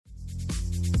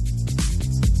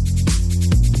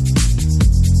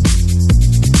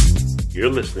You're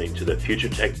listening to the Future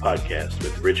Tech Podcast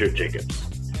with Richard Jacobs.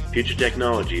 Future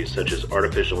technologies such as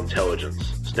artificial intelligence,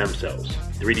 stem cells,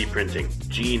 3D printing,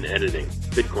 gene editing,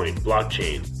 Bitcoin,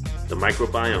 blockchain, the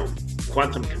microbiome,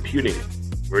 quantum computing,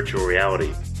 virtual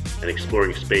reality, and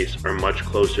exploring space are much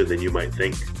closer than you might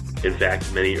think. In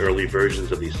fact, many early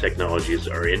versions of these technologies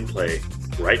are in play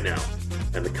right now,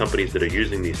 and the companies that are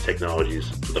using these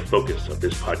technologies are the focus of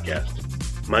this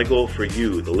podcast. My goal for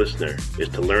you, the listener, is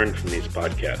to learn from these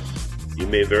podcasts. You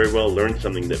may very well learn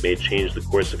something that may change the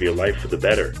course of your life for the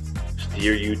better,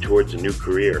 steer you towards a new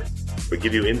career, or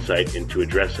give you insight into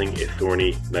addressing a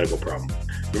thorny medical problem.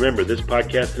 Remember, this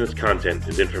podcast and its content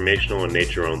is informational in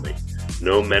nature only.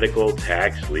 No medical,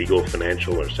 tax, legal,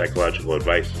 financial, or psychological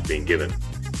advice is being given.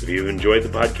 If you've enjoyed the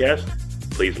podcast,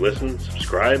 please listen,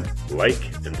 subscribe,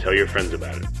 like, and tell your friends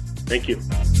about it. Thank you.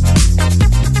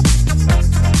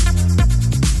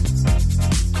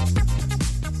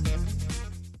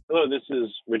 Hello, this is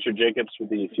Richard Jacobs with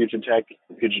the Future Tech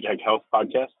Health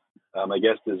Podcast. My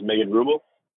guest is Megan Rubel.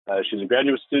 She's a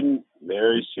graduate student,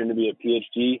 very soon to be a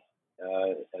PhD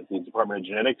at the Department of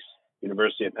Genetics,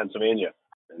 University of Pennsylvania.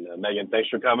 And Megan, thanks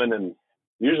for coming. And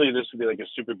usually this would be like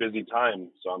a super busy time,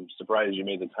 so I'm surprised you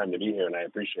made the time to be here, and I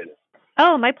appreciate it.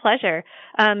 Oh, my pleasure.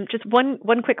 Just one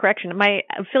quick correction. My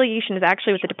affiliation is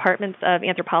actually with the Departments of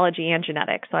Anthropology and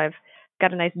Genetics, so I've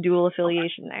got a nice dual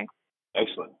affiliation there.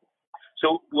 Excellent.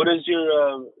 So what does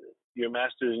your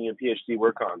master's and your PhD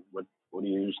work on? What are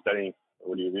you studying?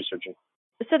 What are you researching?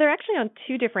 So they're actually on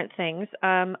two different things.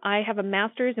 I have a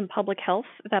master's in public health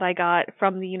that I got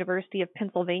from the University of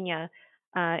Pennsylvania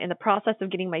in the process of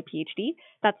getting my PhD.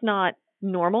 That's not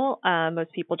normal.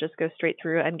 Most people just go straight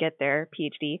through and get their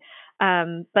PhD.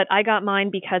 But I got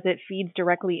mine because it feeds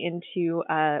directly into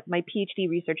my PhD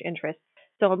research interests.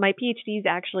 So my PhD is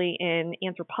actually in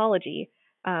anthropology.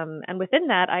 And within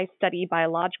that, I study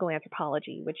biological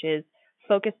anthropology, which is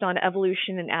focused on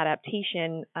evolution and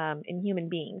adaptation in human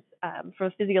beings from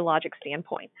a physiologic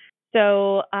standpoint.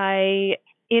 So I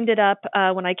ended up,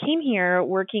 when I came here,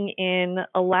 working in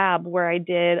a lab where I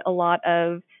did a lot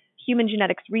of human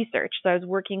genetics research. So I was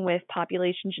working with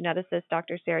population geneticist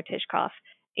Dr. Sarah Tishkoff,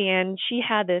 and she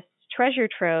had this treasure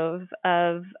trove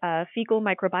of fecal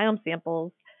microbiome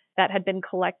samples that had been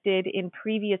collected in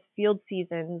previous field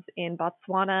seasons in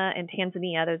Botswana and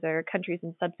Tanzania. Those are countries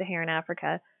in sub-Saharan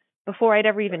Africa, before I'd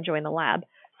ever even joined the lab.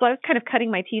 So I was kind of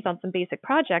cutting my teeth on some basic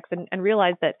projects and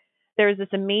realized that there was this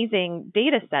amazing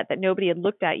data set that nobody had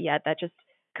looked at yet that just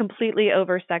completely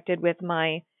oversected with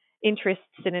my interests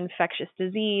in infectious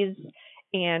disease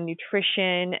and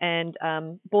nutrition, and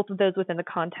both of those within the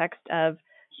context of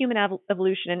human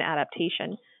evolution and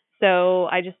adaptation. So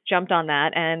I just jumped on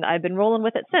that, and I've been rolling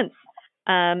with it since.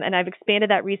 And I've expanded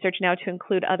that research now to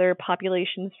include other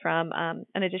populations from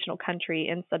an additional country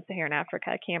in sub-Saharan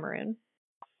Africa, Cameroon.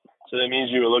 So that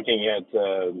means you were looking at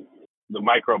the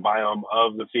microbiome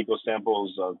of the fecal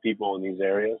samples of people in these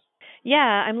areas? Yeah,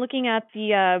 I'm looking at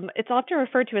it's often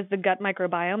referred to as the gut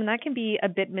microbiome, and that can be a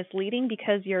bit misleading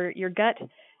because your gut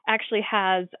actually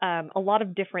has a lot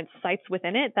of different sites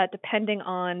within it that, depending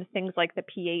on things like the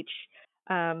pH,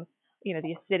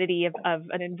 the acidity of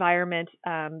an environment,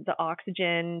 the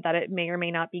oxygen that it may or may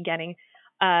not be getting,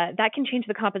 that can change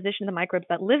the composition of the microbes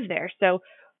that live there. So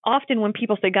often when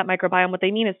people say gut microbiome, what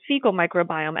they mean is fecal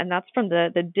microbiome, and that's from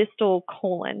the distal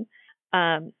colon,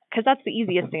 because that's the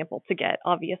easiest sample to get,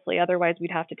 obviously. Otherwise,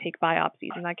 we'd have to take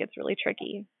biopsies, and that gets really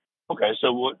tricky. Okay,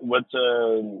 so what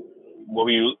were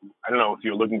you, I don't know if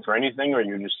you're looking for anything or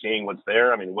you're just seeing what's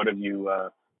there? I mean, what have you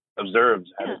observed?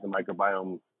 How does the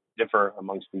microbiome differ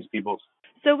amongst these peoples?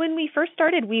 So when we first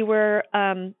started, we were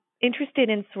interested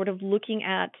in sort of looking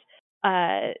at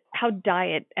how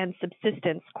diet and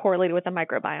subsistence correlated with the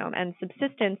microbiome. And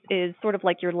subsistence is sort of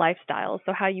like your lifestyle,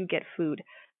 so how you get food.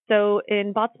 So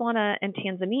in Botswana and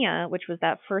Tanzania, which was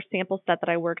that first sample set that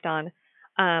I worked on,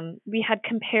 we had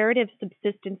comparative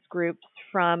subsistence groups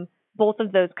from both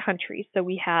of those countries. So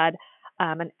we had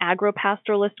an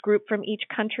agropastoralist group from each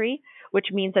country, which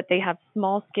means that they have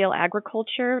small-scale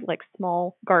agriculture, like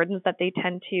small gardens that they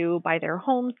tend to by their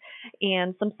homes,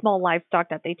 and some small livestock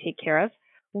that they take care of.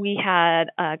 We had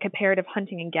a comparative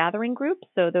hunting and gathering group.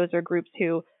 So those are groups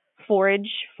who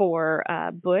forage for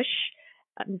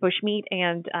bushmeat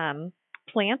and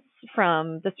plants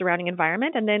from the surrounding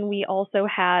environment. And then we also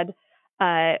had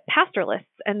pastoralists,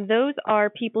 and those are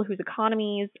people whose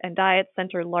economies and diets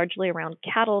center largely around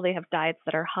cattle. They have diets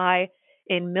that are high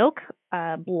in milk,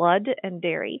 blood, and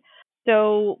dairy.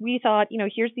 So we thought,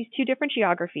 here's these two different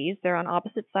geographies. They're on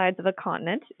opposite sides of a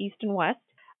continent, east and west.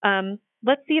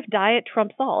 let's see if diet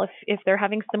trumps all, if they're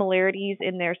having similarities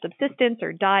in their subsistence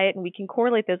or diet, and we can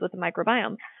correlate those with the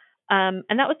microbiome. And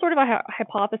that was sort of a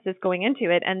hypothesis going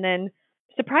into it. And then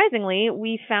surprisingly,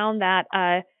 we found that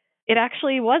it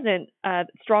actually wasn't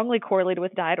strongly correlated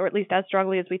with diet, or at least as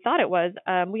strongly as we thought it was.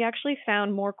 We actually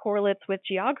found more correlates with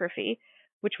geography,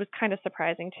 which was kind of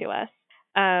surprising to us.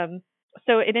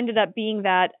 So it ended up being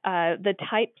that the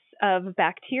types of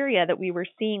bacteria that we were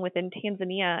seeing within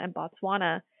Tanzania and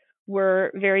Botswana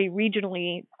were very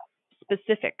regionally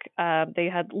specific. They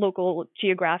had local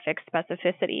geographic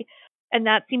specificity. And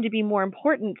that seemed to be more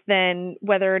important than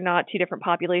whether or not two different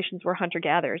populations were hunter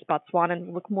gatherers.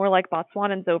 Botswanans looked more like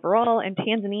Botswanans overall, and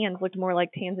Tanzanians looked more like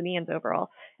Tanzanians overall.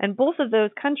 And both of those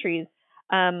countries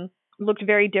looked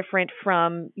very different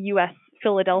from U.S.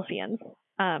 Philadelphians,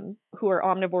 who are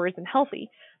omnivores and healthy,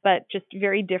 but just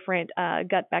very different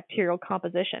gut bacterial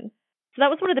composition. So that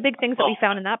was one of the big things that we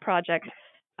found in that project.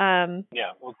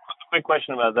 Yeah. Well, quick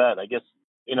question about that. I guess,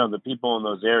 the people in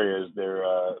those areas,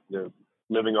 they're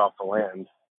living off the land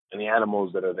and the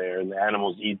animals that are there, and the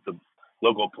animals eat the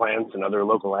local plants and other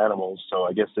local animals. So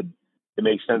I guess it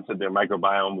makes sense that their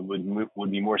microbiome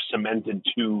would be more cemented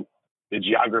to the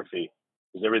geography,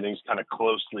 because everything's kind of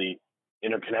closely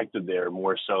interconnected there,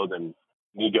 more so than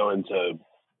you go into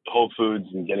Whole Foods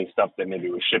and getting stuff that maybe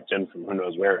was shipped in from who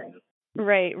knows where.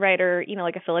 Right. Or,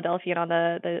 like a Philadelphian on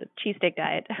the cheesesteak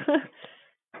diet.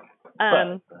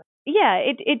 Yeah,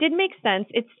 it did make sense.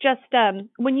 It's just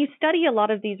when you study a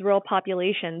lot of these rural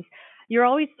populations, you're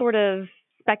always sort of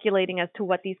speculating as to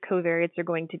what these covariates are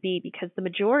going to be, because the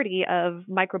majority of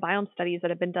microbiome studies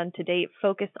that have been done to date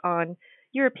focus on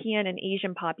European and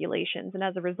Asian populations. And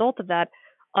as a result of that,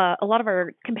 a lot of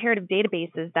our comparative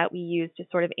databases that we use to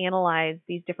sort of analyze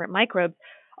these different microbes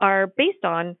are based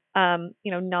on,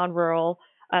 non-rural,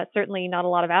 certainly not a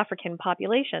lot of African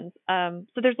populations.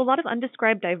 So there's a lot of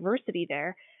undescribed diversity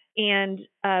there. And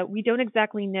we don't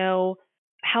exactly know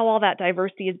how all that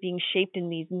diversity is being shaped in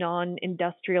these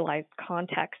non-industrialized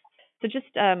contexts. So just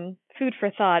food for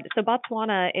thought. So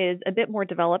Botswana is a bit more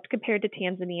developed compared to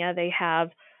Tanzania. They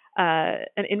have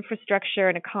an infrastructure,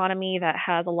 an economy that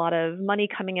has a lot of money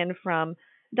coming in from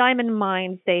diamond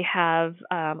mines. They have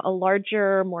a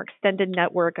larger, more extended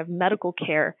network of medical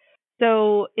care.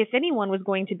 So if anyone was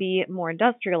going to be more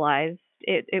industrialized,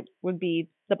 it would be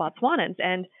the Botswanans.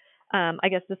 And I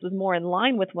guess this was more in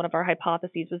line with one of our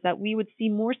hypotheses, was that we would see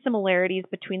more similarities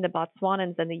between the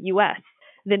Botswanans and the U.S.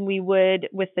 than we would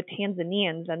with the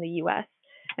Tanzanians and the U.S.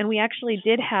 And we actually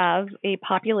did have a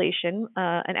population,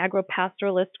 an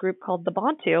agropastoralist group called the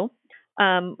Bantu,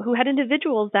 who had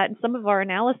individuals that in some of our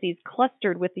analyses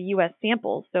clustered with the U.S.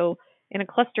 samples. So in a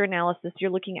cluster analysis,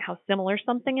 you're looking at how similar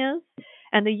something is.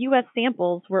 And the U.S.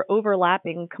 samples were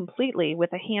overlapping completely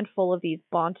with a handful of these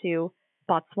Bantu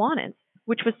Botswanans,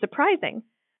 which was surprising.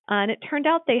 And it turned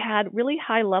out they had really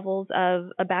high levels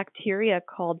of a bacteria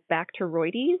called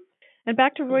Bacteroides. And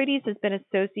Bacteroides has been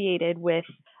associated with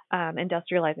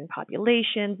industrializing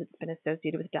populations. It's been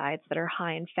associated with diets that are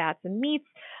high in fats and meats.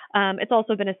 It's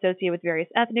also been associated with various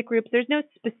ethnic groups. There's no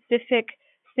specific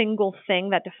single thing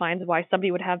that defines why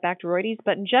somebody would have Bacteroides,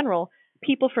 but in general,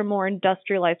 people from more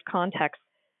industrialized contexts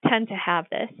tend to have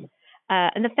this.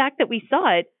 And the fact that we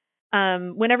saw it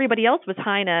when everybody else was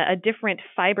high in a different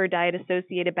fiber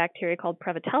diet-associated bacteria called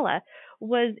Prevotella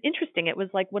was interesting. It was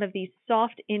like one of these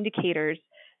soft indicators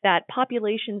that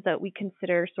populations that we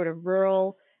consider sort of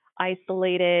rural,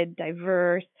 isolated,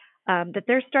 diverse, that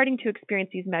they're starting to experience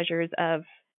these measures of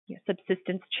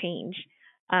subsistence change.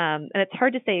 And it's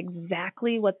hard to say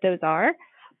exactly what those are,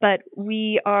 but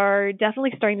we are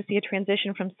definitely starting to see a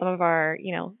transition from some of our,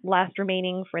 last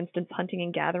remaining, for instance, hunting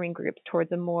and gathering groups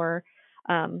towards a more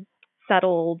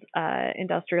settled,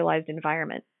 industrialized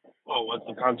environment. Well, what's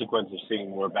the consequence of seeing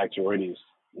more Bacteroides?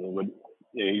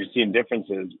 You're seeing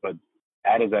differences, but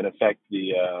how does that affect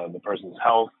the person's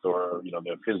health or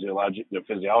their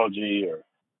physiology, or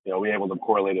are we able to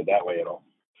correlate it that way at all?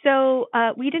 So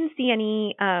we didn't see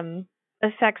any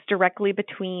effects directly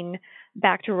between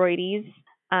Bacteroides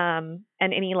and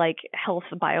any health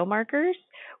biomarkers.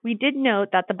 We did note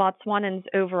that the Botswanans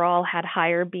overall had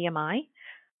higher BMI.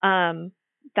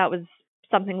 That was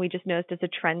something we just noticed as a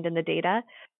trend in the data.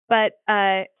 But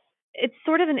it's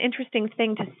sort of an interesting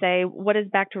thing to say, what does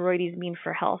Bacteroides mean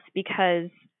for health? Because,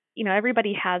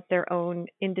 everybody has their own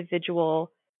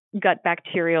individual gut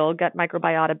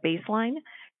microbiota baseline.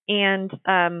 And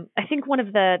I think one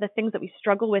of the things that we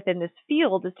struggle with in this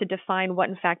field is to define what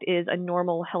in fact is a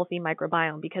normal, healthy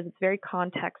microbiome, because it's very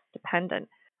context dependent.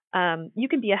 You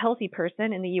can be a healthy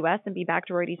person in the U.S. and be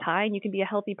Bacteroides high, and you can be a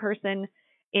healthy person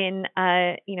in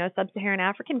sub-Saharan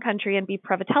African country and be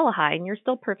Prevotella high, and you're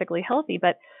still perfectly healthy.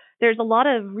 But there's a lot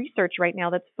of research right now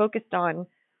that's focused on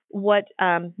what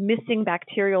missing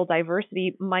bacterial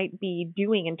diversity might be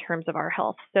doing in terms of our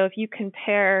health. So if you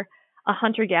compare a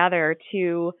hunter-gatherer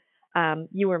to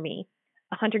you or me,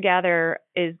 a hunter-gatherer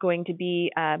is going to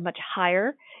be much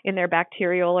higher in their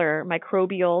bacterial or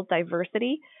microbial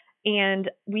diversity. And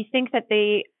we think that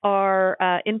they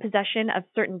are in possession of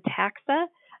certain taxa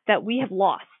that we have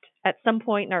lost at some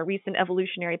point in our recent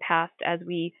evolutionary past as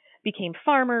we became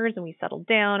farmers and we settled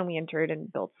down and we entered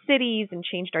and built cities and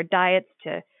changed our diets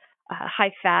to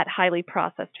high-fat, highly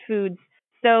processed foods.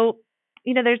 So,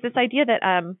 there's this idea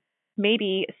that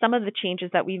maybe some of the changes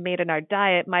that we've made in our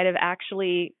diet might have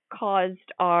actually caused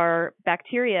our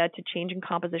bacteria to change in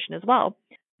composition as well.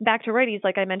 Bacteroides,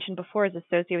 like I mentioned before, is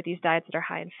associated with these diets that are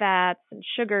high in fats and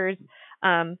sugars.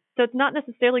 So it's not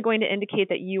necessarily going to indicate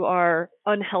that you are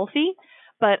unhealthy,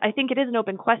 but I think it is an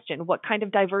open question. What kind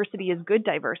of diversity is good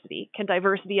diversity? Can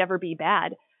diversity ever be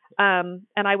bad? And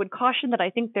I would caution that I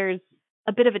think there's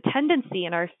a bit of a tendency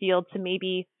in our field to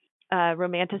maybe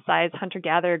romanticize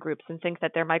hunter-gatherer groups and think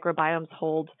that their microbiomes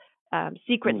hold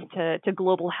secrets to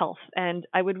global health. And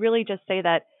I would really just say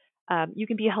that you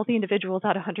can be a healthy individual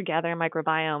without a hunter-gatherer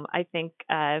microbiome. I think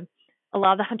a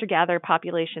lot of the hunter-gatherer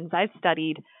populations I've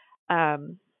studied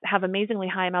have amazingly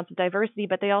high amounts of diversity,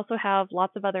 but they also have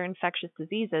lots of other infectious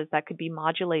diseases that could be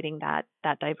modulating that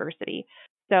diversity.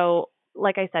 So,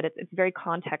 like I said, it's very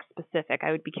context specific.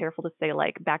 I would be careful to say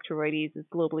like Bacteroides is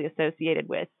globally associated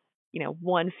with,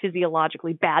 one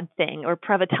physiologically bad thing, or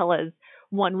Prevotella is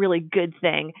one really good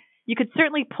thing. You could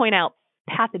certainly point out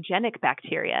pathogenic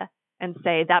bacteria and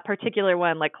say that particular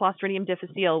one, like Clostridium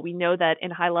difficile, we know that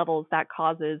in high levels that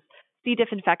causes C. diff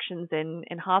infections in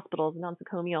hospitals,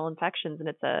 nosocomial infections, and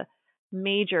it's a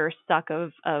major suck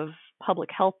of public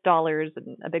health dollars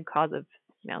and a big cause of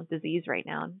disease right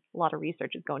now. And a lot of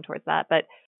research is going towards that. But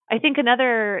I think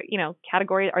another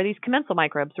category are these commensal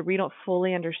microbes, where we don't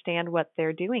fully understand what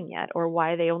they're doing yet, or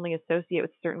why they only associate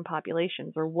with certain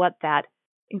populations, or what that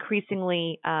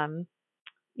increasingly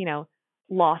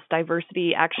lost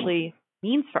diversity actually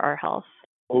means for our health.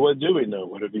 Well, what do we know?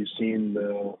 What have you seen?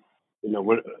 Have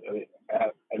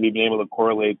you been able to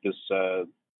correlate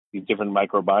these different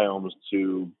microbiomes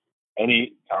to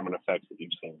any common effects that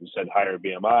you've seen? You said higher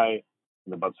BMI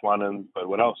in the Botswanans, but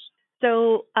what else?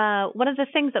 So one of the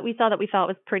things that we saw that we thought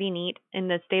was pretty neat in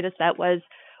this data set was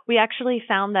we actually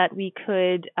found that we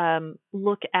could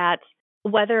look at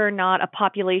whether or not a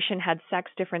population had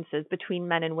sex differences between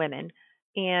men and women.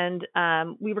 And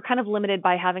we were kind of limited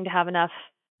by having to have enough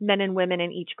men and women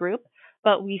in each group.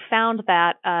 But we found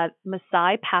that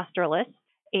Maasai pastoralists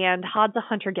and Hadza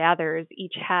hunter-gatherers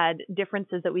each had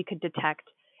differences that we could detect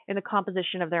in the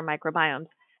composition of their microbiomes.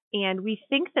 And we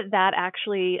think that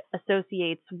actually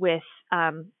associates with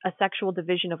a sexual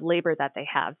division of labor that they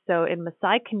have. So in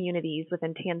Maasai communities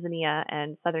within Tanzania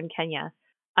and southern Kenya,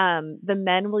 the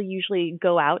men will usually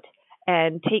go out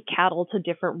and take cattle to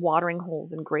different watering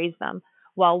holes and graze them,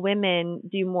 while women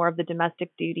do more of the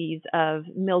domestic duties of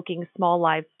milking small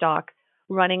livestock,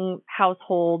 running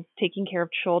households, taking care of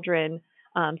children,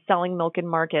 selling milk in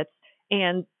markets.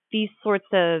 And these sorts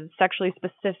of sexually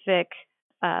specific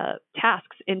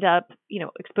tasks end up,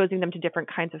 exposing them to different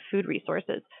kinds of food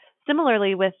resources.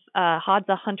 Similarly, with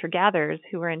Hadza hunter-gatherers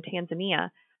who are in Tanzania,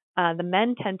 the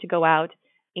men tend to go out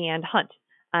and hunt,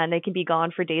 and they can be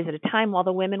gone for days at a time, while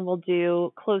the women will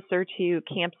do closer to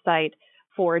campsite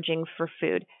foraging for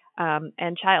food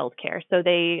and childcare. So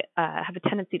they have a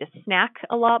tendency to snack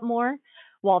a lot more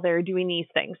while they're doing these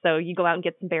things. So you go out and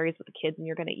get some berries with the kids, and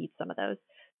you're going to eat some of those.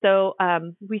 So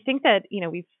we think that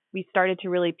we started to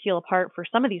really peel apart for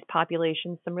some of these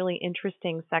populations some really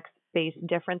interesting sex-based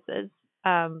differences.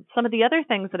 Some of the other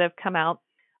things that have come out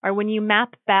are when you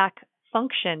map back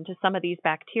function to some of these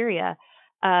bacteria,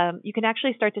 you can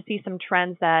actually start to see some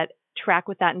trends that track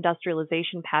with that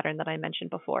industrialization pattern that I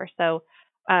mentioned before. So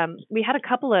we had a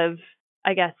couple of,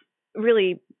 I guess,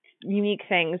 really unique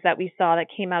things that we saw that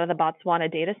came out of the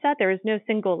Botswana data set. There was no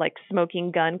single like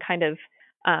smoking gun kind of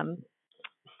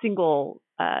single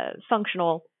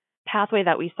functional pathway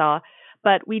that we saw,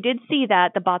 but we did see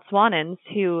that the Botswanans,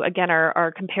 who again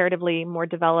are comparatively more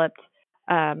developed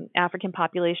African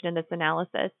population in this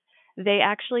analysis, they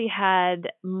actually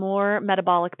had more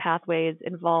metabolic pathways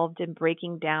involved in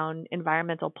breaking down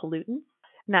environmental pollutants,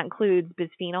 and that includes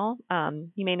bisphenol.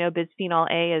 You may know bisphenol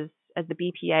A as the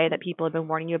BPA that people have been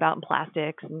warning you about in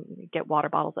plastics, and you get water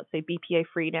bottles that say BPA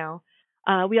free now.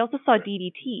 We also saw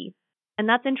DDT, and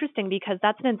that's interesting because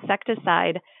that's an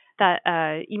insecticide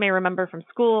that you may remember from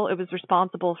school. It was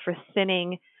responsible for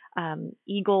thinning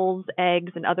eagles'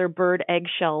 eggs and other bird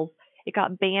eggshells. It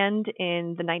got banned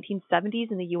in the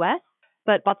 1970s in the US,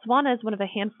 but Botswana is one of a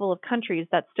handful of countries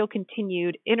that still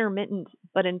continued intermittent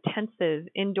but intensive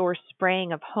indoor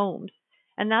spraying of homes.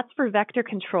 And that's for vector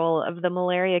control of the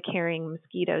malaria carrying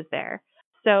mosquitoes there.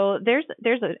 So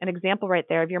an example right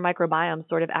there of your microbiome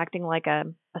sort of acting like a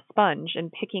sponge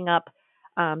and picking up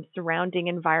surrounding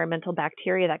environmental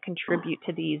bacteria that contribute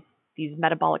to these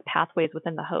metabolic pathways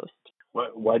within the host.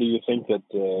 Why do you think that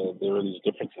there are these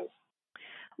differences?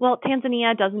 Well,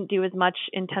 Tanzania doesn't do as much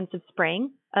intensive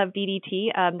spraying of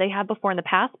DDT. They have before in the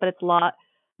past, but it's a lot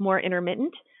more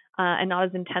intermittent and not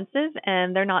as intensive.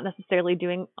 And they're not necessarily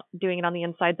doing it on the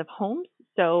insides of homes.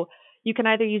 So you can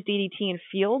either use DDT in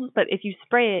fields, but if you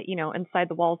spray it, inside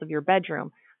the walls of your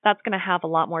bedroom, that's going to have a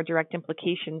lot more direct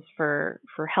implications for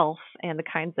health and the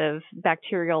kinds of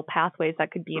bacterial pathways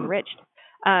that could be enriched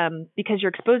because you're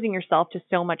exposing yourself to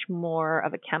so much more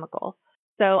of a chemical.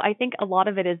 So I think a lot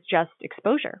of it is just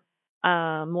exposure.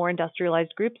 More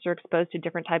industrialized groups are exposed to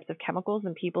different types of chemicals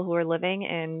than people who are living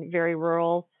in very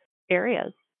rural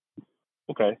areas.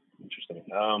 Okay,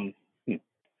 interesting.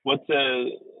 What's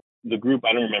the group?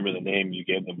 I don't remember the name you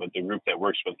gave them, but the group that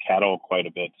works with cattle quite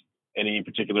a bit. Any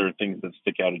particular things that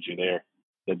stick out at you there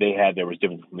that they had that was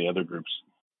different from the other groups?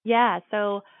 Yeah,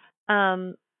 so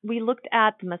we looked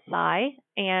at the Maasai,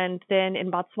 and then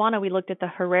in Botswana we looked at the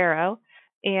Herero,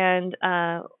 and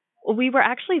we were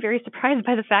actually very surprised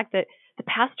by the fact that the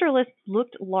pastoralists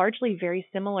looked largely very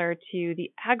similar to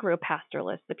the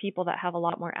agro-pastoralists, the people that have a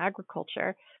lot more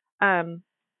agriculture.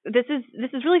 This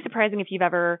is really surprising if you've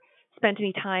ever spent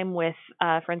any time with,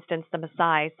 for instance, the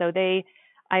Maasai. So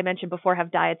I mentioned before,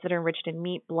 have diets that are enriched in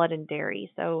meat, blood, and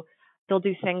dairy. So they'll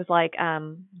do things like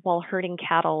while herding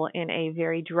cattle in a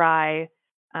very dry,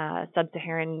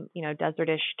 sub-Saharan,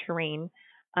 desertish terrain,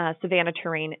 savanna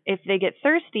terrain. If they get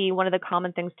thirsty, one of the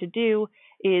common things to do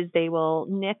is they will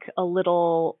nick a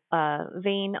little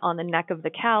vein on the neck of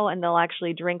the cow, and they'll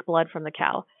actually drink blood from the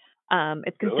cow.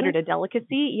 It's considered a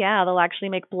delicacy. Yeah, they'll actually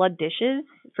make blood dishes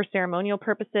for ceremonial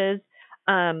purposes,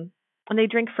 and they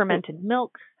drink fermented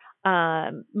milk.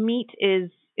 Meat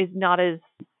is not as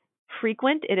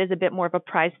frequent. It is a bit more of a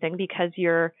prized thing because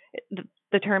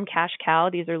the term cash cow,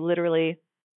 these are literally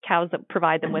cows that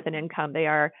provide them with an income. They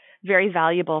are very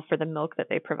valuable for the milk that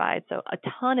they provide. So a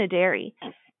ton of dairy.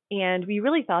 And we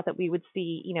really thought that we would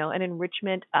see, an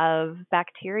enrichment of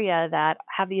bacteria that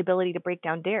have the ability to break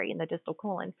down dairy in the distal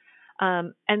colon.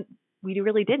 And we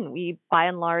really didn't. We, by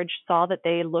and large, saw that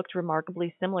they looked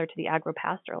remarkably similar to the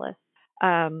agro-pastoralists.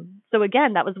 So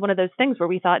again, that was one of those things where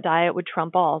we thought diet would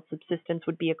trump all, subsistence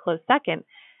would be a close second.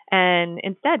 And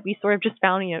instead, we sort of just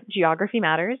found, geography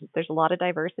matters. There's a lot of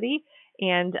diversity,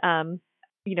 and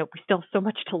we still have so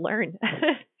much to learn.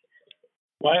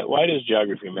 Why does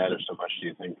geography matter so much, do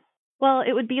you think? Well,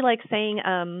 it would be like saying,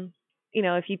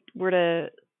 if you were to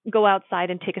go outside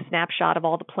and take a snapshot of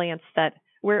all the plants that.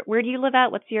 Where do you live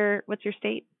at? What's your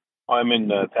state? Oh, I'm in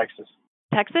Texas.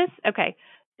 Texas? Okay.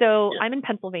 So yeah. I'm in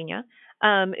Pennsylvania.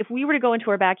 If we were to go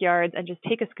into our backyards and just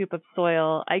take a scoop of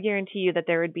soil, I guarantee you that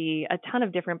there would be a ton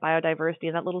of different biodiversity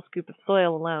in that little scoop of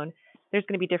soil alone. There's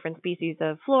going to be different species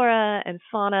of flora and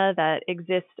fauna that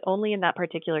exist only in that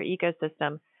particular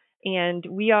ecosystem. And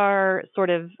we are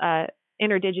sort of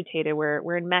interdigitated.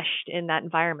 We're enmeshed in that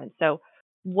environment. So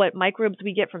what microbes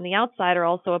we get from the outside are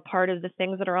also a part of the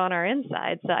things that are on our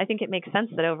inside. So I think it makes sense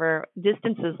that over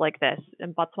distances like this,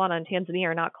 and Botswana and Tanzania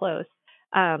are not close,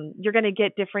 you're going to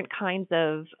get different kinds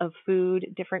of food,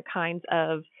 different kinds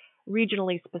of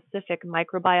regionally specific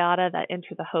microbiota that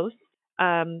enter the host.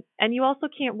 And you also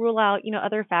can't rule out,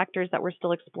 other factors that we're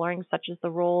still exploring, such as the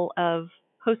role of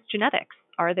host genetics.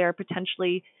 Are there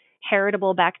potentially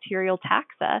heritable bacterial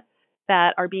taxa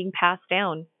that are being passed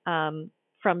down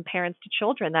from parents to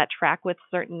children that track with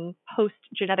certain host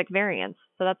genetic variants?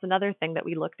 So that's another thing that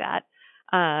we looked at.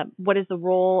 What is the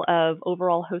role of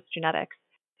overall host genetics?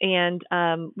 And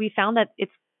we found that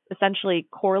it's essentially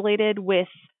correlated with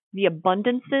the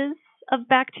abundances of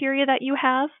bacteria that you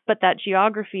have, but that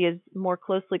geography is more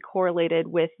closely correlated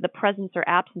with the presence or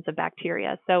absence of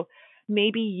bacteria. So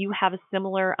maybe you have a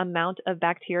similar amount of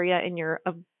bacteria in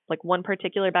one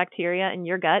particular bacteria in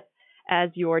your gut as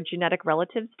your genetic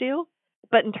relatives do.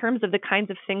 But in terms of the kinds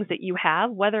of things that you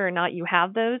have, whether or not you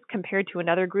have those compared to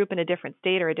another group in a different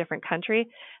state or a different country,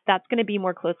 that's going to be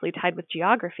more closely tied with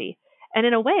geography. And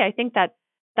in a way, I think that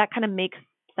kind of makes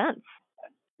sense.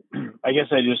 I guess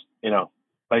I just,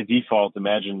 by default,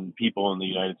 imagine people in the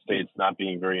United States not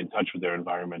being very in touch with their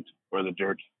environment or the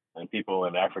dirt, and people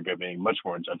in Africa being much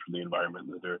more in touch with the environment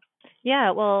and the dirt.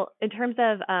 Yeah, well, in terms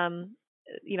of,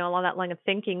 along that line of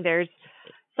thinking, there's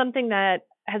something that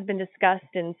has been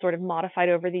discussed and sort of modified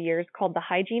over the years called the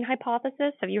hygiene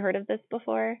hypothesis. Have you heard of this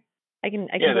before? I can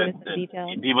go into some detail.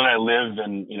 People that live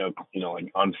in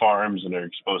like on farms and are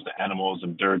exposed to animals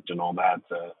and dirt and all that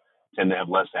tend to have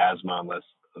less asthma and less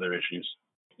other issues.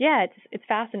 Yeah, it's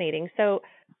fascinating. So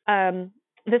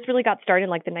this really got started in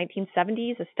like the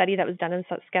 1970s, a study that was done in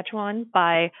Saskatchewan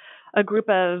by a group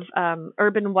of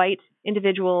urban white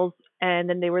individuals, and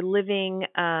then they were living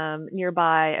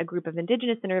nearby a group of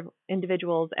indigenous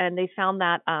individuals, and they found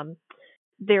that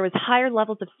there was higher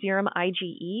levels of serum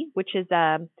IgE, which is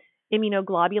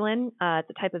immunoglobulin. It's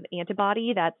a type of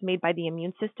antibody that's made by the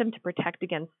immune system to protect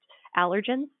against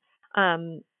allergens.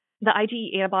 The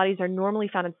IgE antibodies are normally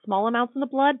found in small amounts in the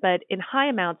blood, but in high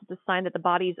amounts, it's a sign that the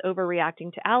body is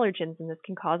overreacting to allergens, and this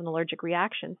can cause an allergic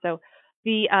reaction. So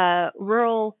the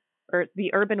rural or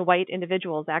the urban white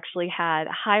individuals actually had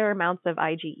higher amounts of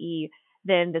IgE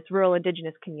than this rural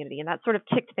indigenous community, and that sort of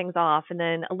kicked things off. And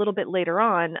then a little bit later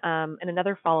on, in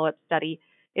another follow-up study,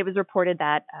 it was reported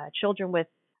that children with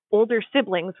older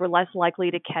siblings were less likely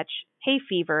to catch hay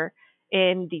fever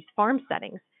in these farm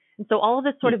settings. And so all of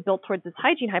this sort of built towards this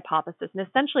hygiene hypothesis. And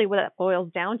essentially what it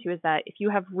boils down to is that if you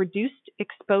have reduced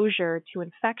exposure to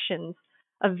infections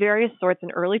of various sorts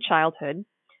in early childhood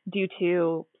due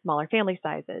to smaller family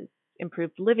sizes,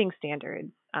 improved living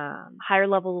standards, higher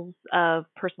levels of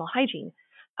personal hygiene,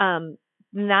 then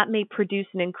that may produce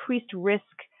an increased risk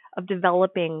of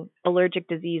developing allergic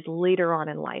disease later on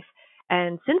in life.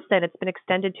 And since then, it's been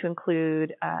extended to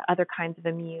include other kinds of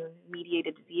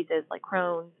immune-mediated diseases like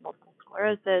Crohn's, multiple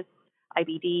sclerosis,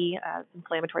 IBD,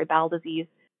 inflammatory bowel disease.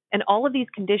 And all of these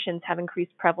conditions have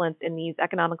increased prevalence in these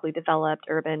economically developed,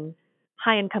 urban,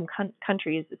 high-income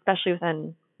countries, especially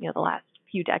within the last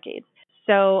few decades.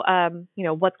 So,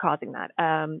 what's causing that?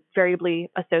 Variably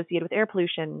associated with air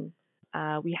pollution.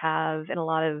 We have, in a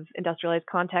lot of industrialized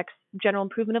contexts, general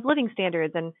improvement of living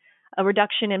standards and a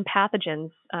reduction in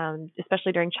pathogens,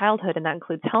 especially during childhood, and that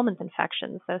includes helminth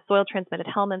infections. So soil-transmitted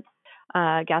helminths,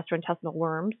 gastrointestinal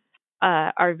worms,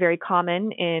 are very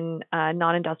common in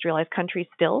non-industrialized countries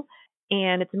still,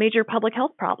 and it's a major public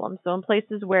health problem. So in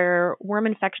places where worm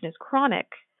infection is chronic,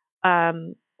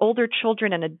 older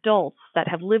children and adults that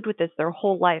have lived with this their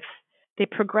whole life, they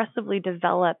progressively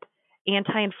develop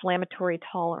anti-inflammatory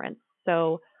tolerance.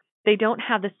 So they don't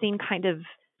have the same kind of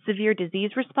severe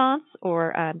disease response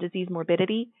or disease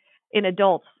morbidity in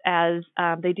adults as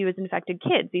they do as infected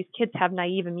kids. These kids have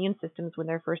naive immune systems when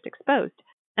they're first exposed.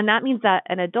 And that means that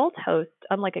an adult host,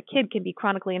 unlike a kid, can be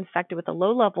chronically infected with a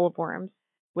low level of worms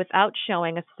without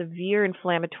showing a severe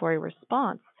inflammatory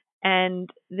response. And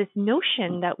this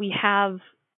notion that we have,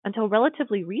 until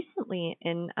relatively recently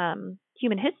in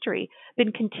human history,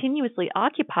 been continuously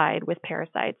occupied with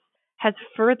parasites has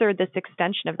furthered this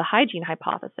extension of the hygiene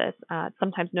hypothesis,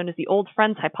 sometimes known as the old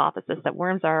friends hypothesis, that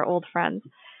worms are our old friends.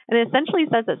 And it essentially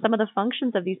says that some of the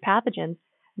functions of these pathogens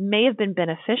may have been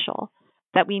beneficial,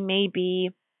 that we may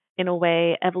be, in a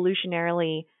way,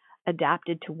 evolutionarily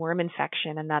adapted to worm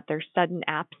infection, and that their sudden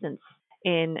absence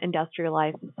in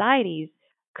industrialized societies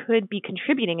could be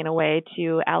contributing in a way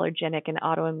to allergenic and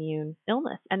autoimmune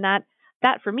illness. And that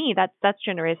for me, that's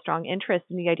generated strong interest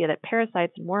in the idea that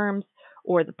parasites and worms,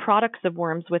 or the products of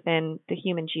worms within the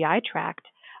human GI tract,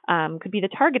 could be the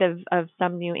target of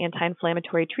some new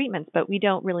anti-inflammatory treatments, but we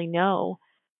don't really know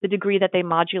the degree that they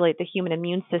modulate the human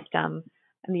immune system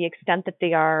and the extent that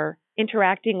they are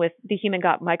interacting with the human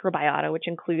gut microbiota, which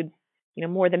includes,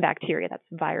 more than bacteria. That's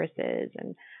viruses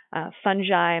and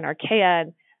fungi and archaea.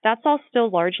 And that's all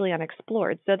still largely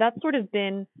unexplored. So that's sort of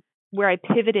been where I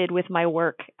pivoted with my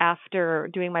work after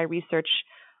doing my research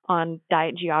on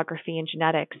diet geography and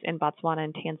genetics in Botswana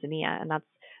and Tanzania, and that's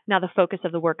now the focus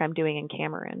of the work I'm doing in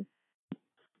Cameroon.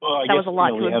 Well, that was a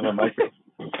lot. We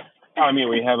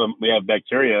have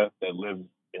bacteria that live,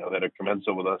 that are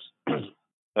commensal with us,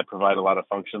 that provide a lot of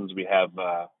functions. We have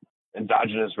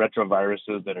endogenous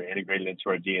retroviruses that are integrated into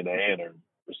our DNA and are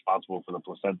responsible for the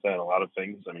placenta and a lot of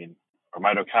things. I mean, our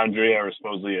mitochondria are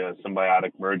supposedly a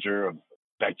symbiotic merger of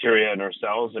bacteria and our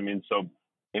cells. I mean, so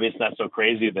maybe it's not so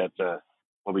crazy that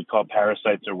what we call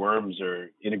parasites or worms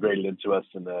are integrated into us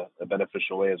in a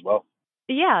beneficial way as well.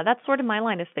 Yeah, that's sort of my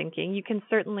line of thinking. You can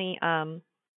certainly,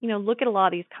 look at a lot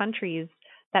of these countries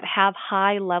that have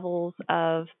high levels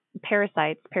of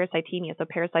parasitemia, so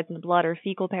parasites in the blood or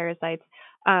fecal parasites,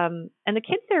 and the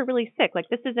kids there are really sick. Like,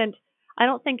 this isn't, I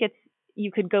don't think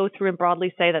you could go through and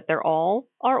broadly say that they're all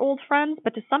our old friends,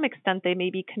 but to some extent they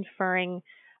may be conferring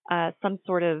some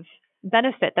sort of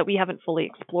benefit that we haven't fully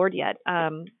explored yet.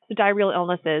 So diarrheal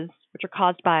illnesses, which are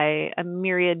caused by a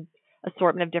myriad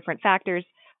assortment of different factors,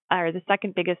 are the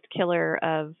second biggest killer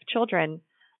of children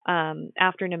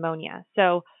after pneumonia.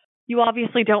 So you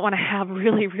obviously don't want to have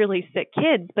really, really sick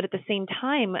kids, but at the same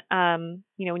time,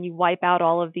 when you wipe out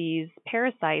all of these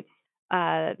parasites,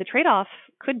 the trade-off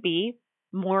could be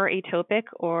more atopic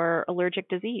or allergic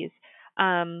disease.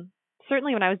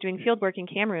 Certainly when I was doing field work in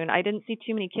Cameroon, I didn't see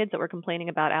too many kids that were complaining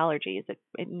about allergies.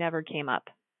 It never came up,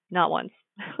 not once.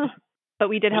 But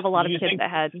we did have a lot of kids that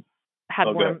had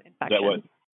worm infections.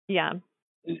 Yeah.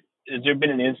 Has there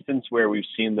been an instance where we've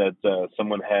seen that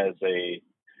someone has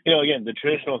again, the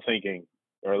traditional thinking,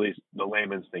 or at least the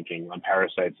layman's thinking on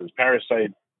parasites is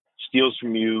parasite steals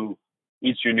from you,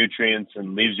 eats your nutrients,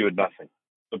 and leaves you with nothing.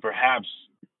 But perhaps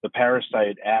the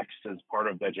parasite acts as part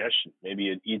of digestion. Maybe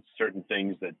it eats certain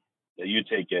things that you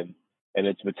take in, and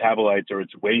its metabolites or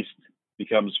its waste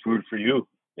becomes food for you.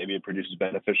 Maybe it produces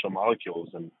beneficial molecules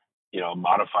and,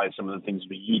 modifies some of the things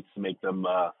we eat to make them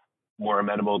more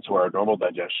amenable to our normal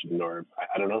digestion, or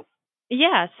I don't know.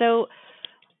 Yeah. So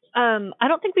I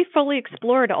don't think we've fully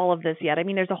explored all of this yet. I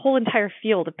mean, there's a whole entire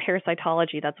field of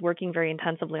parasitology that's working very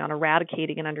intensively on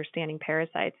eradicating and understanding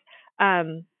parasites. I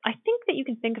think that you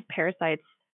can think of parasites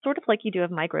sort of like you do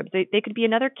of microbes. They could be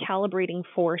another calibrating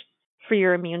force for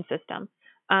your immune system.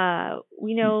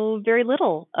 We know very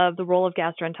little of the role of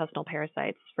gastrointestinal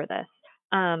parasites for this.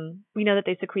 We know that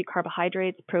they secrete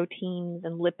carbohydrates, proteins,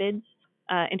 and lipids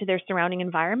into their surrounding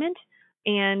environment.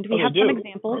 And we have some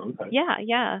examples. Oh, okay.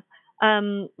 Yeah.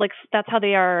 That's how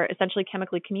they are essentially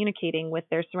chemically communicating with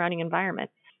their surrounding environment.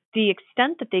 The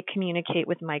extent that they communicate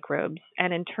with microbes,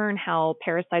 and in turn how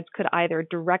parasites could either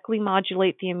directly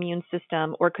modulate the immune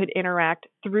system or could interact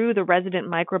through the resident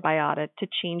microbiota to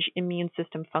change immune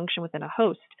system function within a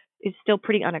host, is still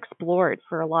pretty unexplored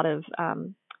for a lot of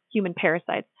human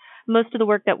parasites. Most of the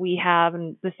work that we have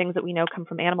and the things that we know come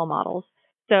from animal models.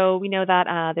 So we know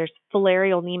that there's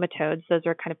filarial nematodes. Those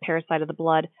are kind of parasite of the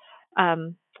blood.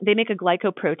 They make a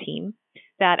glycoprotein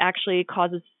that actually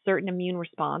causes certain immune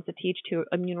response, a Th2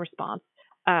 immune response,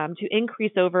 to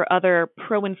increase over other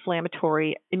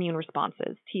pro-inflammatory immune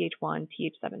responses, Th1,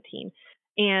 Th17.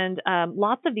 And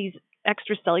lots of these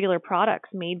extracellular products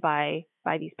made by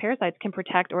these parasites can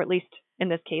protect, or at least in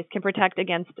this case, can protect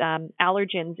against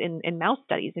allergens in mouse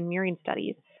studies, in murine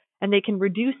studies. And they can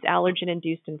reduce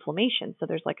allergen-induced inflammation. So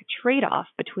there's like a trade-off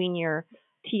between your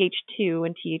Th2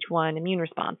 and Th1 immune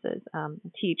responses.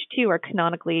 Th2 are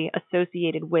canonically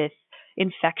associated with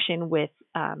infection with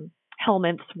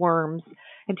helminths, worms,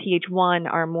 and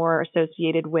Th1 are more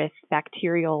associated with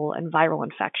bacterial and viral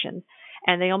infections.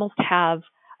 And they almost have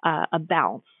a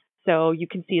bounce. So you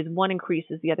can see as one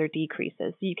increases, the other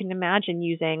decreases. So you can imagine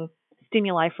using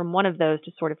stimuli from one of those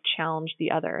to sort of challenge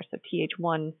the other. So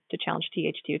Th1 to challenge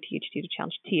Th2, Th2 to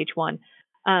challenge Th1.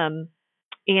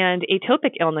 And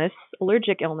atopic illness,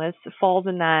 allergic illness, falls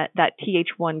in that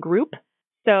Th1 group.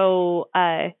 So,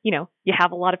 you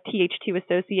have a lot of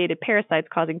Th2-associated parasites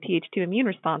causing Th2 immune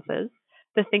responses.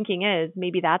 The thinking is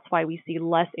maybe that's why we see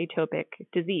less atopic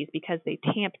disease, because they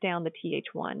tamp down the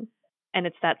Th1. And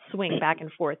it's that swing back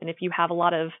and forth. And if you have a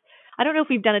lot of, I don't know if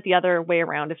we've done it the other way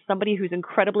around. If somebody who's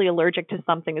incredibly allergic to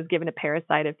something is given a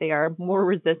parasite, if they are more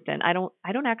resistant, I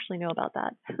don't actually know about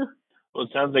that. Well,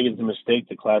 it sounds like it's a mistake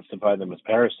to classify them as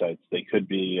parasites. They could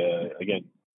be, again,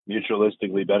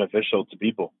 mutualistically beneficial to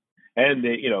people. And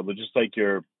they, just like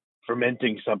you're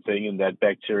fermenting something and that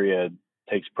bacteria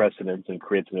takes precedence and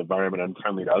creates an environment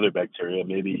unfriendly to other bacteria,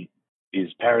 maybe these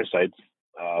parasites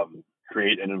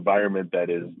create an environment that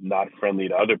is not friendly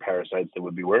to other parasites that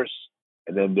would be worse.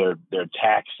 And then their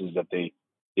tax is that they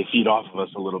feed off of us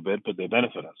a little bit, but they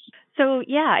benefit us. So,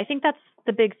 yeah, I think that's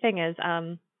the big thing is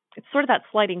it's sort of that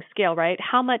sliding scale, right?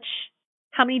 How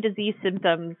many disease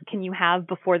symptoms can you have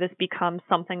before this becomes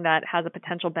something that has a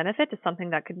potential benefit to something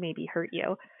that could maybe hurt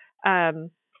you?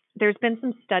 There's been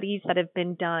some studies that have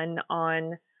been done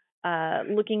on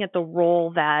looking at the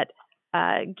role that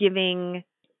giving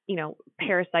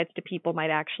parasites to people might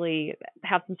actually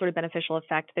have some sort of beneficial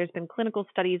effect. There's been clinical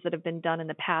studies that have been done in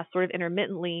the past sort of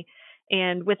intermittently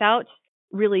and without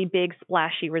really big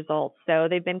splashy results. So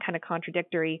they've been kind of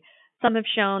contradictory. Some have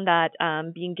shown that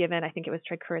being given, I think it was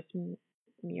Trichuris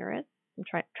murus,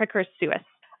 Trichuris suis,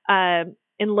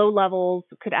 in low levels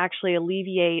could actually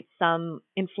alleviate some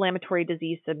inflammatory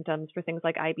disease symptoms for things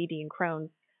like IBD and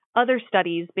Crohn's. Other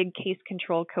studies, big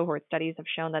case-controlled cohort studies, have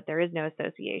shown that there is no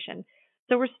association.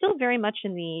 So we're still very much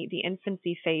in the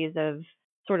infancy phase of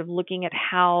sort of looking at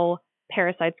how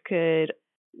parasites could,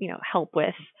 help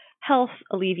with health,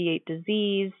 alleviate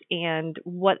disease, and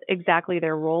what exactly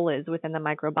their role is within the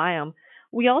microbiome.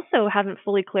 We also haven't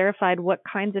fully clarified what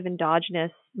kinds of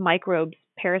endogenous microbes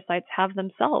parasites have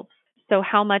themselves. So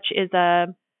how much is a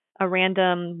a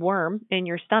random worm in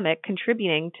your stomach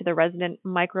contributing to the resident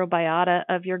microbiota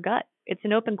of your gut? It's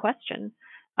an open question.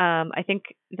 I think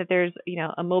that there's,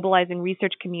 a mobilizing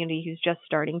research community who's just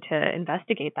starting to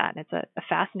investigate that, and it's a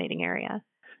fascinating area.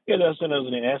 Yeah, that's what I was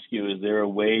going to ask you. Is there a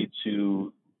way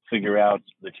to figure out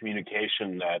the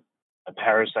communication that a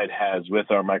parasite has with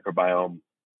our microbiome,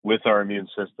 with our immune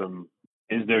system?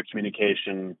 Is there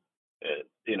communication?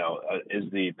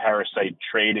 Is the parasite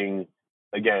trading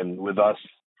again with us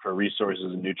for resources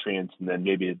and nutrients, and then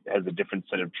maybe it has a different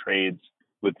set of trades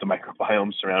with the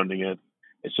microbiome surrounding it?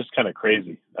 It's just kind of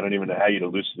crazy. I don't even know how you'd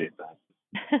elucidate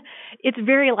that. It's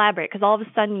very elaborate because all of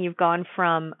a sudden you've gone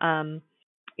from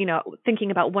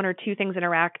thinking about one or two things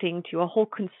interacting to a whole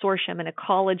consortium, an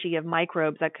ecology of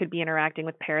microbes that could be interacting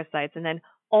with parasites, and then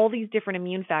all these different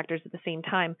immune factors at the same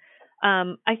time.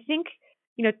 I think,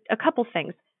 a couple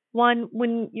things. One,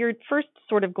 when you're first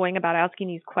sort of going about asking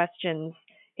these questions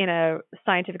in a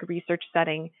scientific research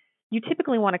setting, you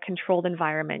typically want a controlled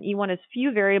environment. You want as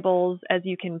few variables as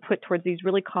you can put towards these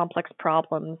really complex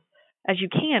problems as you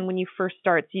can when you first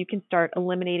start, so you can start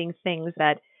eliminating things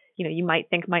that you might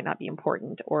think might not be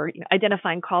important, or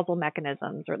identifying causal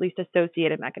mechanisms, or at least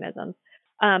associated mechanisms.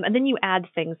 And then you add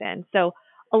things in. So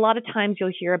a lot of times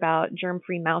you'll hear about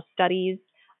germ-free mouse studies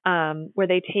where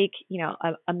they take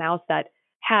a mouse that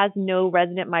has no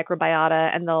resident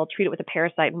microbiota, and they'll treat it with a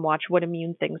parasite and watch what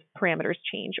immune things parameters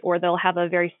change. Or they'll have a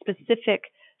very specific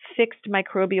fixed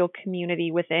microbial community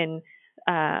within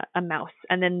a mouse,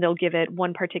 and then they'll give it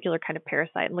one particular kind of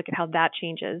parasite and look at how that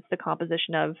changes the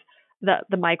composition of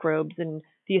the microbes and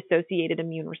the associated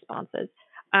immune responses.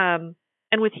 And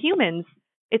with humans,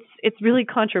 it's really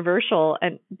controversial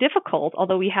and difficult,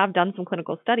 although we have done some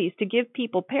clinical studies, to give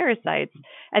people parasites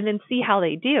and then see how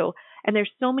they do. And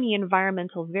there's so many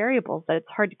environmental variables that it's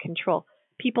hard to control.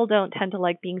 People don't tend to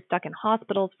like being stuck in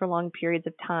hospitals for long periods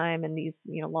of time in these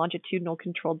longitudinal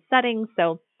controlled settings.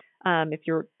 So if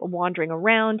you're wandering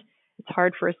around, it's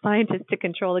hard for a scientist to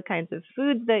control the kinds of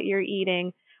foods that you're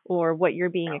eating or what you're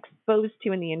being exposed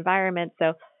to in the environment.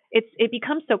 So it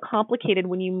becomes so complicated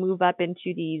when you move up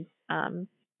into these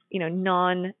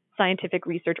non-scientific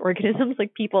research organisms,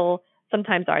 like people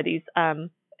sometimes are. These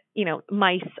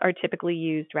mice are typically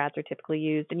used, rats are typically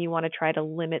used, and you want to try to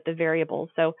limit the variables.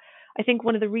 So I think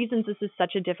one of the reasons this is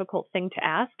such a difficult thing to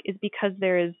ask is because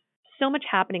there is so much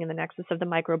happening in the nexus of the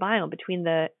microbiome between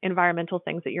the environmental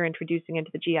things that you're introducing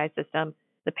into the GI system,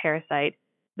 the parasite,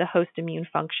 the host immune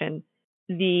function,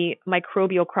 the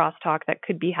microbial crosstalk that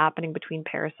could be happening between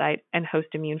parasite and host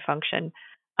immune function.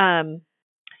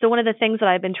 So one of the things that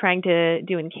I've been trying to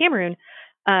do in Cameroon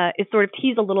is sort of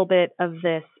tease a little bit of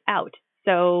this out.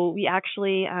 So we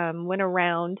actually went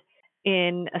around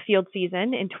in a field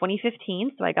season in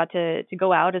 2015. So I got to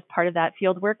go out as part of that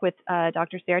field work with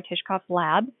Dr. Sarah Tishkoff's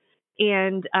lab.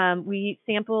 And we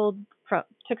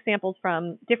took samples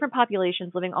from different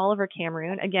populations living all over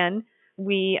Cameroon. Again,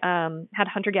 we had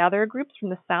hunter-gatherer groups from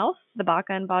the south, the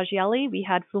Baka and Bajieli. We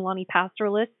had Fulani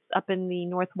pastoralists up in the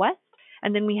northwest.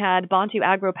 And then we had Bantu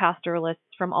agro-pastoralists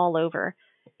from all over.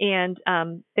 And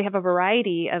they have a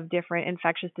variety of different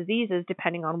infectious diseases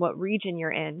depending on what region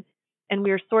you're in. And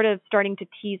we're sort of starting to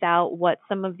tease out what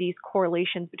some of these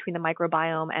correlations between the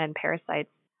microbiome and parasites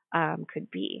could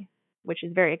be, which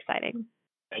is very exciting.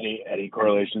 Any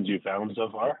correlations you found so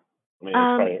far? I mean,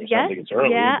 Yes, sounds like it's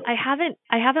early. yeah, but...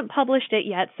 I haven't published it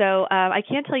yet, so I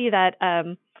can't tell you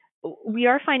that we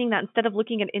are finding that instead of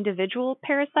looking at individual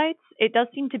parasites, it does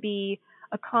seem to be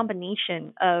a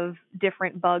combination of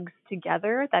different bugs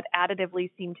together that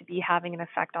additively seem to be having an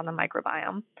effect on the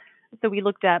microbiome. So we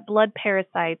looked at blood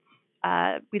parasites,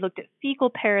 we looked at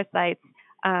fecal parasites.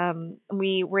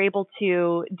 We were able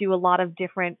to do a lot of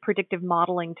different predictive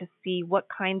modeling to see what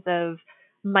kinds of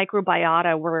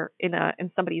microbiota were in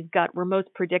somebody's gut were most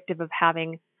predictive of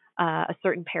having a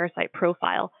certain parasite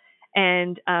profile.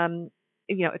 And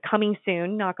coming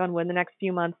soon, knock on wood, in the next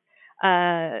few months,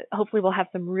 hopefully we'll have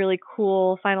some really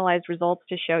cool finalized results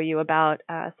to show you about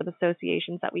some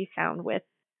associations that we found with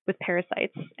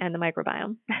parasites and the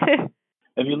microbiome.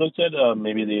 Have you looked at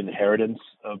maybe the inheritance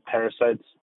of parasites?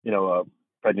 A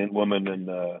pregnant woman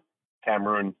in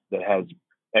Cameroon that has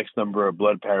X number of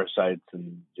blood parasites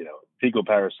and, fecal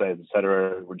parasites, et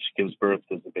cetera, when she gives birth,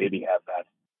 does the baby have that?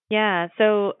 Yeah.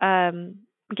 So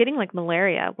getting like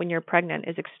malaria when you're pregnant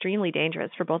is extremely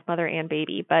dangerous for both mother and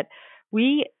baby. But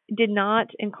we did not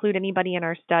include anybody in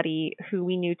our study who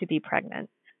we knew to be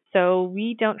pregnant. So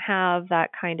we don't have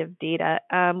that kind of data.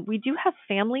 We do have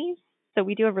families. So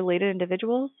we do have related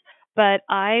individuals. But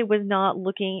I was not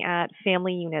looking at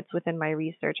family units within my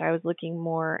research. I was looking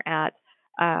more at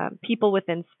people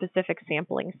within specific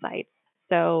sampling sites.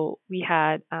 So we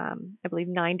had, I believe,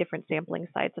 9 different sampling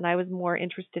sites, and I was more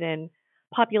interested in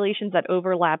populations that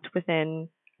overlapped within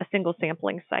a single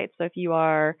sampling site. So if you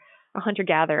are a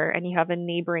hunter-gatherer and you have a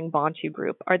neighboring Bantu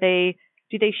group,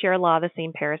 do they share a lot of the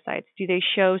same parasites? Do they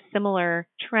show similar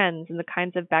trends in the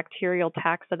kinds of bacterial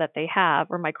taxa that they have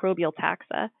or microbial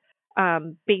taxa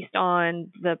based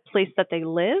on the place that they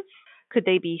live? Could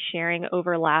they be sharing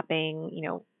overlapping,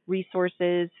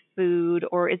 resources, food,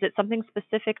 or is it something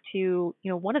specific to,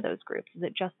 one of those groups? Is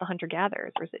it just the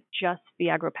hunter-gatherers or is it just the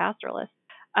agropastoralists?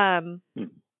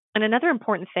 And another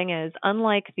important thing is,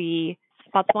 unlike the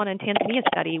Botswana and Tanzania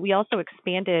study, we also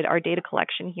expanded our data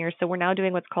collection here. So we're now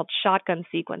doing what's called shotgun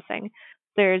sequencing.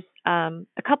 There's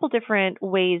a couple different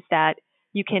ways that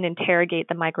you can interrogate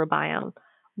the microbiome.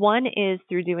 One is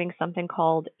through doing something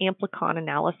called amplicon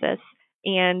analysis.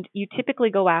 And you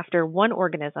typically go after one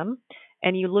organism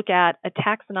and you look at a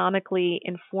taxonomically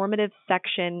informative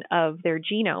section of their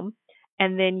genome,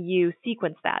 and then you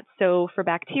sequence that. So for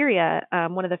bacteria,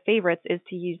 one of the favorites is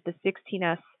to use the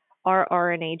 16S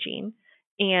rRNA gene.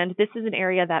 And this is an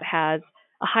area that has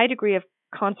a high degree of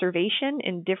conservation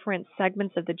in different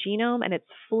segments of the genome, and it's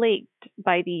flaked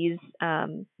by these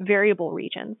variable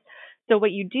regions. So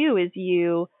what you do is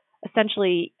you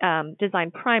essentially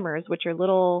design primers, which are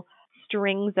little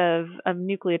strings of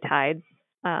nucleotides,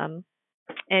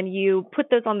 and you put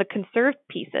those on the conserved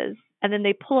pieces, and then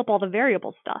they pull up all the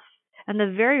variable stuff. And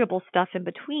the variable stuff in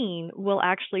between will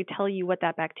actually tell you what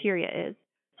that bacteria is.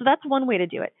 So that's one way to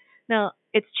do it. Now,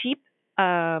 it's cheap,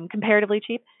 comparatively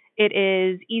cheap. It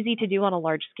is easy to do on a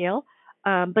large scale,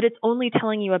 but it's only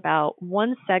telling you about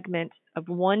one segment of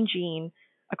one gene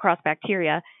across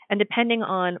bacteria. And depending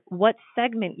on what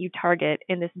segment you target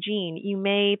in this gene, you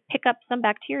may pick up some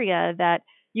bacteria that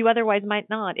you otherwise might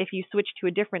not if you switch to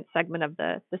a different segment of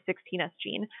the 16S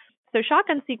gene. So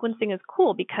shotgun sequencing is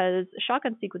cool because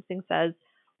shotgun sequencing says,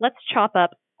 let's chop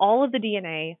up all of the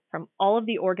DNA from all of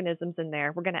the organisms in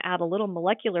there. We're going to add a little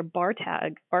molecular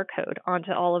barcode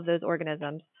onto all of those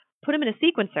organisms, put them in a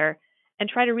sequencer, and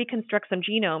try to reconstruct some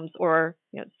genomes or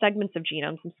segments of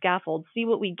genomes, some scaffolds, see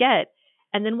what we get,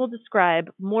 and then we'll describe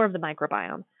more of the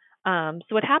microbiome.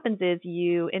 So what happens is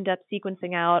you end up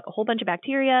sequencing out a whole bunch of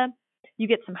bacteria. You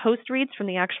get some host reads from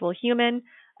the actual human.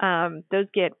 Those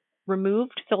get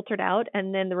removed, filtered out,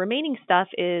 and then the remaining stuff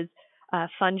is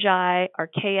fungi,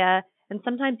 archaea, and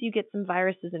sometimes you get some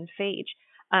viruses and phage.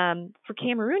 For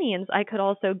Cameroonians, I could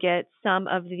also get some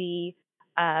of the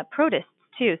protists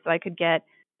too. So I could get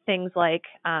things like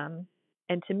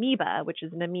Entamoeba, which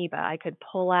is an amoeba. I could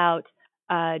pull out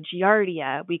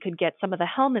Giardia. We could get some of the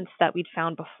helminths that we'd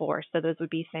found before. So those would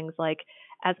be things like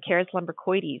Ascaris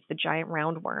lumbricoides, the giant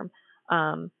roundworm,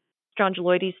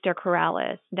 Strongyloides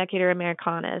stercoralis, Necator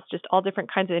americanus, just all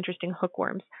different kinds of interesting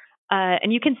hookworms.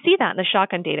 And you can see that in the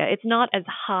shotgun data. It's not as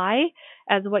high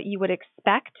as what you would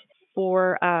expect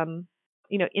for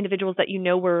individuals that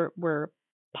were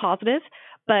positive,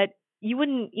 but you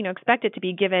wouldn't expect it to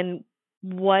be given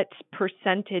what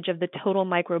percentage of the total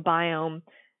microbiome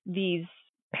these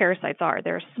parasites are.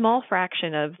 They're a small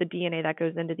fraction of the DNA that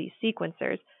goes into these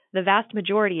sequencers. The vast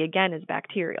majority, again, is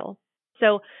bacterial.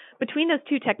 So between those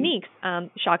two techniques,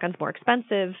 shotgun's more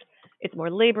expensive, it's more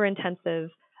labor intensive,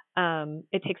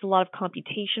 it takes a lot of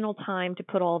computational time to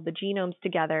put all of the genomes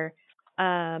together,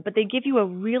 but they give you a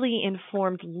really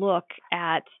informed look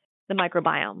at the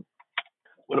microbiome.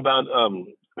 What about,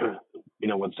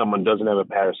 when someone doesn't have a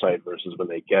parasite versus when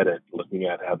they get it, looking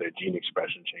at how their gene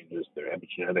expression changes, their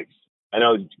epigenetics? I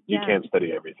know you can't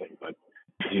study everything, but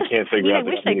if you can't figure out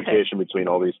the communication between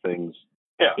all these things,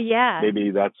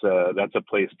 maybe that's a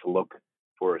place to look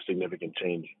for a significant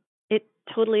change. It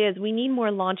totally is. We need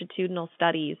more longitudinal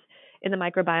studies in the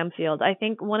microbiome field. I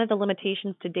think one of the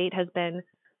limitations to date has been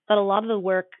that a lot of the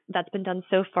work that's been done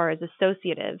so far is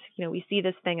associative. We see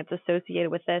this thing, it's associated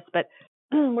with this, but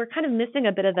we're kind of missing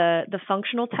a bit of the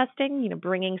functional testing,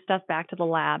 bringing stuff back to the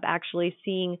lab, actually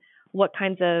seeing what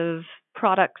kinds of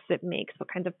products it makes,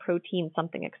 what kinds of proteins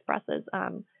something expresses.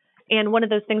 And one of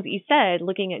those things that you said,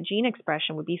 looking at gene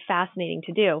expression, would be fascinating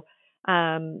to do.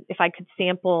 If I could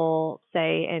sample,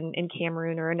 say, in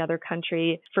Cameroon or another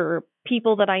country, for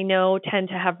people that I know tend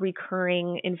to have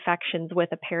recurring infections with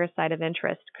a parasite of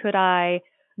interest, could I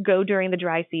go during the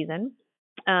dry season,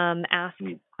 ask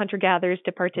hunter-gatherers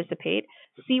to participate,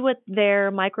 see what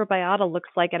their microbiota looks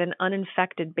like at an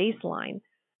uninfected baseline?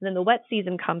 And then the wet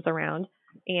season comes around,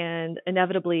 and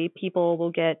inevitably people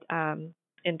will get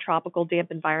in tropical damp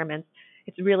environments.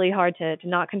 It's really hard to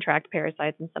not contract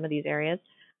parasites in some of these areas.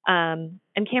 And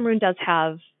Cameroon does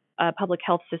have a public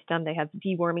health system. They have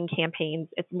deworming campaigns.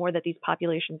 It's more that these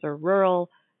populations are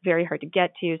rural. very hard to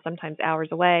get to, sometimes hours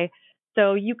away.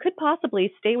 So you could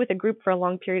possibly stay with a group for a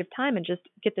long period of time and just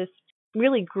get this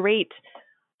really great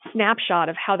snapshot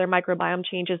of how their microbiome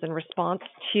changes in response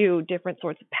to different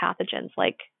sorts of pathogens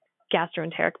like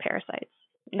gastroenteric parasites.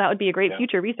 That would be a great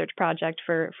future research project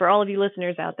for all of you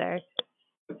listeners out there.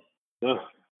 Well,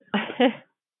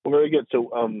 very good. So,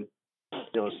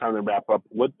 it's time to wrap up.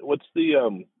 What are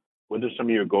some of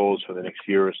your goals for the next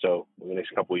year or so, or the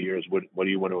next couple of years? What do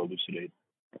you want to elucidate?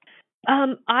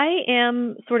 I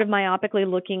am sort of myopically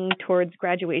looking towards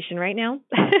graduation right now,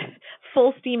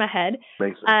 full steam ahead.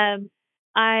 Makes sense.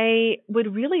 I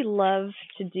would really love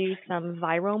to do some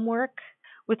virome work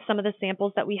with some of the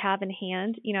samples that we have in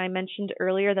hand. I mentioned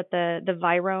earlier that the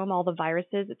virome, all the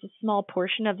viruses, it's a small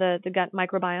portion of the gut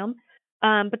microbiome.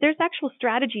 But there's actual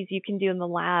strategies you can do in the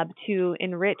lab to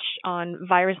enrich on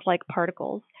virus-like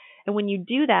particles. And when you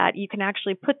do that, you can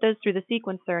actually put those through the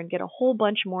sequencer and get a whole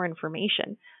bunch more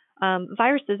information.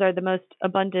 Viruses are the most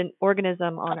abundant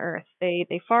organism on Earth.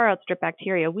 They far outstrip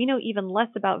bacteria. We know even less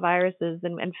about viruses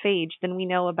and phage than we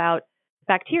know about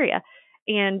bacteria.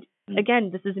 And again,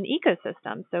 this is an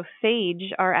ecosystem. So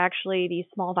phage are actually these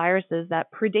small viruses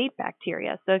that predate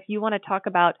bacteria. So if you want to talk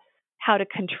about how to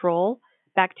control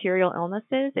bacterial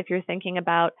illnesses, if you're thinking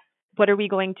about what are we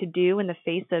going to do in the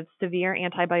face of severe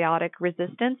antibiotic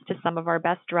resistance to some of our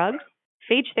best drugs,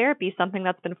 phage therapy is something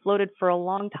that's been floated for a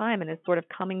long time and is sort of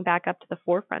coming back up to the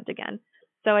forefront again.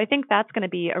 So I think that's going to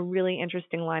be a really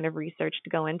interesting line of research to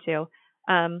go into.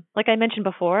 Like I mentioned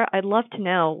before, I'd love to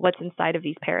know what's inside of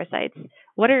these parasites.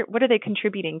 What are they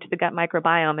contributing to the gut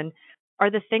microbiome? And are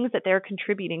the things that they're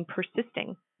contributing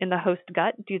persisting in the host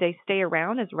gut? Do they stay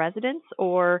around as residents,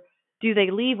 or do they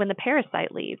leave when the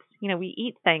parasite leaves? We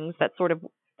eat things that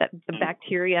the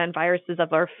bacteria and viruses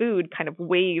of our food kind of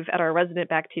wave at our resident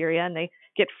bacteria, and they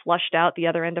get flushed out the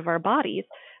other end of our bodies.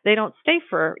 They don't stay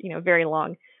for, very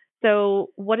long. So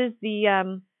what is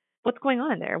what's going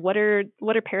on in there? What are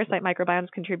parasite microbiomes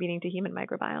contributing to human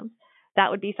microbiomes? That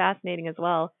would be fascinating as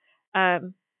well. As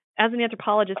an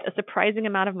anthropologist, a surprising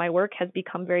amount of my work has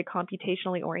become very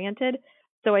computationally oriented.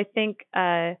 So I think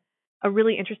a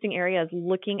really interesting area is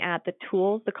looking at the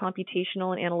tools, the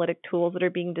computational and analytic tools that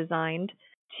are being designed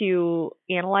to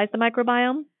analyze the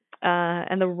microbiome,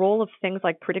 and the role of things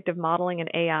like predictive modeling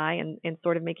and AI and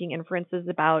sort of making inferences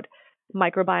about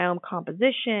microbiome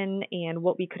composition and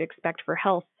what we could expect for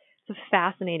health. It's a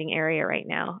fascinating area right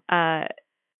now.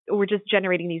 We're just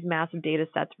generating these massive data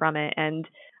sets from it, and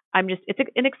it's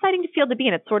an exciting field to be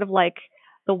in. It's sort of like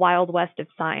the Wild West of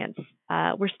science.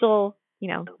 We're still,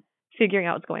 figuring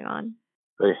out what's going on.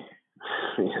 There's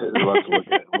a lot to look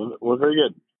at. Well, very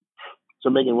good. So,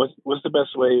 Megan, what's the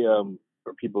best way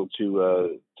for people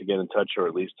to get in touch, or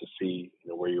at least to see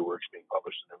where your work's being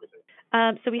published and everything?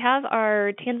 So we have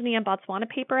our Tanzania and Botswana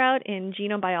paper out in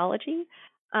Genome Biology.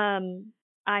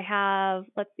 I have,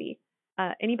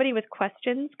 anybody with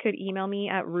questions could email me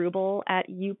at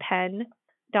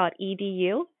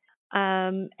rubel@upenn.edu.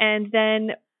 And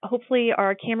then hopefully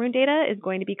our Cameroon data is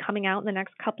going to be coming out in the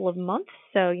next couple of months.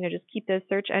 So, just keep those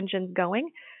search engines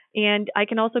going. And I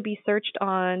can also be searched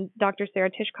on Dr. Sarah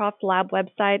Tishkoff's lab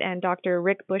website and Dr.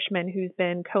 Rick Bushman, who's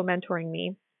been co-mentoring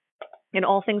me in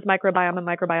all things microbiome and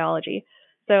microbiology.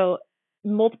 So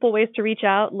multiple ways to reach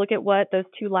out, look at what those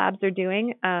two labs are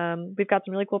doing. We've got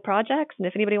some really cool projects. And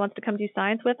if anybody wants to come do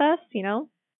science with us,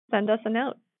 send us a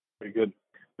note. Very good.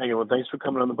 Megan, well, thanks for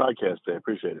coming on the podcast today. I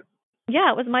appreciate it. Yeah,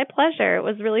 it was my pleasure. It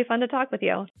was really fun to talk with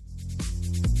you.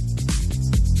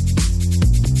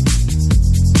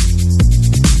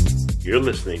 You're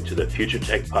listening to the Future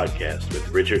Tech Podcast with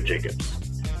Richard Jacobs.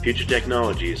 Future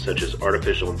technologies such as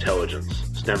artificial intelligence,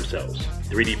 stem cells,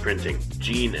 3D printing,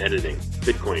 gene editing,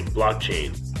 Bitcoin,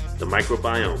 blockchain, the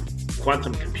microbiome,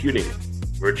 quantum computing,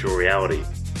 virtual reality,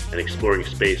 and exploring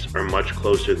space are much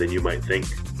closer than you might think.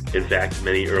 In fact,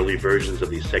 many early versions of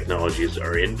these technologies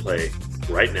are in play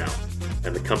right now,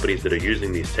 and the companies that are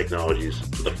using these technologies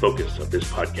are the focus of this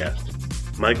podcast.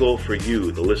 My goal for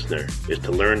you, the listener, is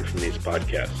to learn from these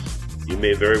podcasts. You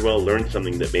may very well learn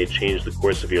something that may change the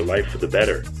course of your life for the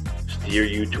better, steer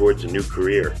you towards a new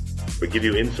career, or give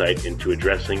you insight into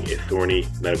addressing a thorny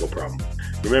medical problem.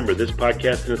 Remember, this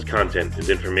podcast and its content is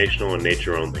informational in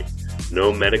nature only.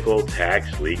 No medical,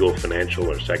 tax, legal, financial,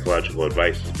 or psychological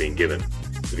advice is being given.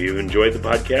 If you've enjoyed the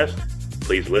podcast,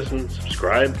 please listen,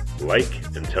 subscribe, like,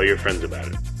 and tell your friends about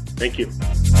it. Thank you.